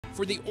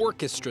For the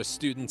orchestra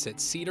students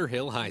at Cedar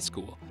Hill High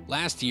School,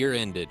 last year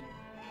ended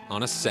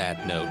on a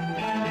sad note.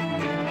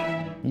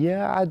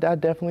 Yeah, I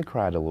definitely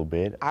cried a little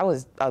bit. I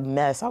was a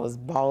mess. I was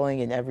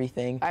bawling and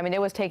everything. I mean,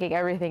 it was taking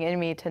everything in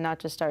me to not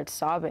just start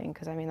sobbing,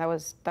 because I mean, that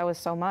was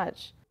so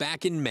much.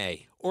 Back in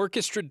May,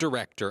 orchestra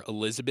director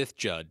Elizabeth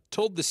Judd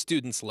told the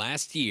students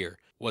last year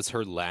was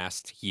her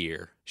last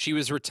year. She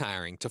was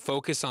retiring to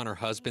focus on her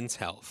husband's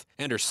health,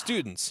 and her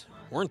students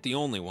weren't the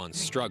only ones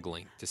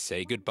struggling to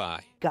say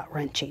goodbye.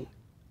 Gut-wrenching,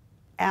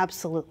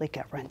 absolutely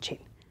gut-wrenching.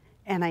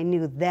 And I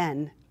knew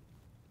then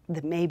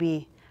that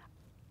maybe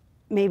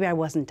I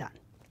wasn't done.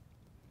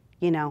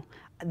 You know,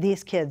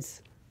 these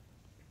kids,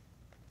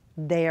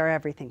 they are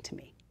everything to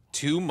me.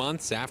 2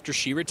 months after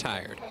she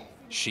retired,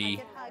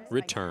 she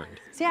returned.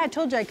 See, I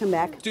told you I'd come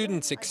back.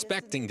 Students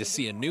expecting to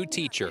see a new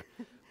teacher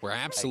were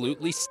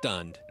absolutely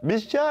stunned.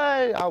 Miss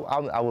Judd,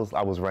 I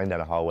was running down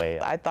the hallway.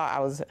 I thought I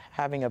was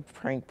having a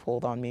prank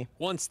pulled on me.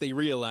 Once they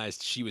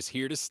realized she was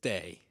here to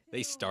stay,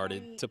 they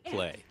started to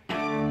play.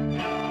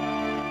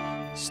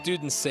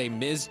 Students say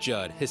Ms.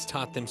 Judd has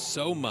taught them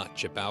so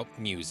much about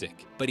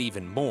music, but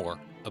even more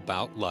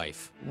about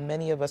life.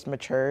 Many of us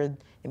matured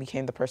and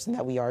became the person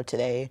that we are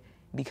today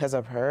because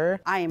of her.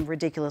 I am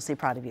ridiculously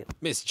proud of you.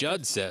 Ms.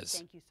 Judd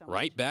says,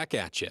 right back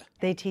at you.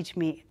 They teach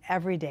me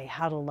every day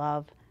how to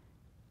love,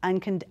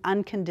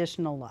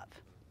 unconditional love.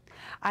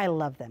 I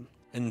love them.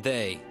 And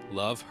they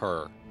love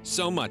her.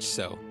 So much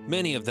so,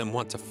 many of them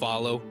want to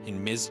follow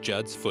in Ms.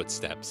 Judd's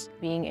footsteps.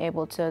 Being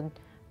able to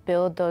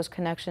build those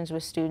connections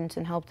with students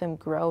and help them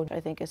grow, I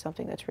think, is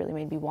something that's really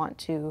made me want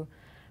to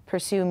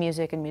pursue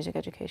music and music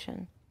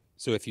education.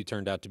 So if you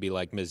turned out to be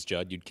like Ms.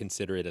 Judd, you'd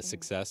consider it a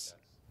success?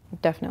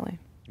 Definitely.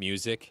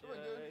 Music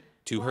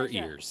to her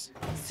ears.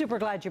 Super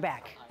glad you're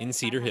back. In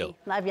Cedar Hill,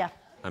 Love ya.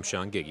 I'm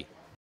Sean Giggy.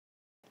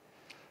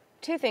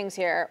 Two things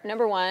here.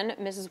 Number one,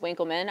 Mrs.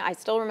 Winkleman. I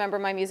still remember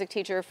my music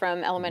teacher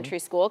from elementary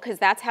school because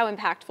that's how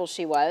impactful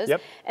she was.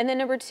 Yep. And then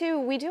number two,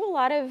 we do a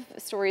lot of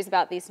stories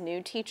about these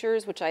new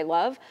teachers, which I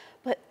love,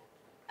 but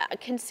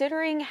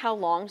considering how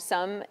long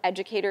some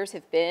educators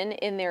have been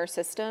in their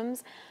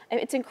systems,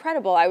 it's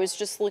incredible. I was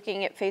just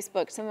looking at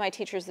Facebook. Some of my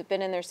teachers have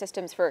been in their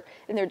systems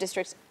in their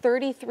districts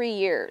 33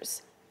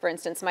 years, for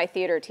instance, my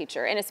theater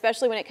teacher. And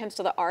especially when it comes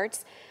to the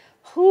arts,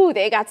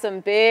 they got some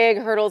big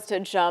hurdles to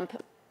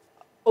jump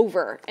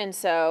over. And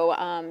so,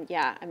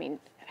 yeah, I mean,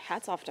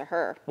 hats off to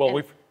her. Well,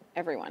 we've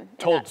everyone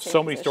told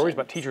so many stories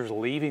about teachers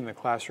leaving the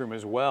classroom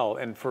as well,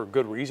 and for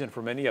good reason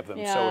for many of them.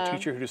 Yeah. So a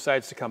teacher who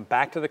decides to come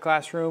back to the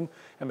classroom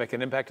and make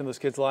an impact on those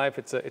kids' life,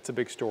 it's a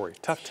big story.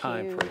 Tough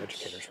time for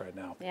educators right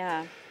now.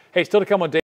 Yeah. Hey, still to come on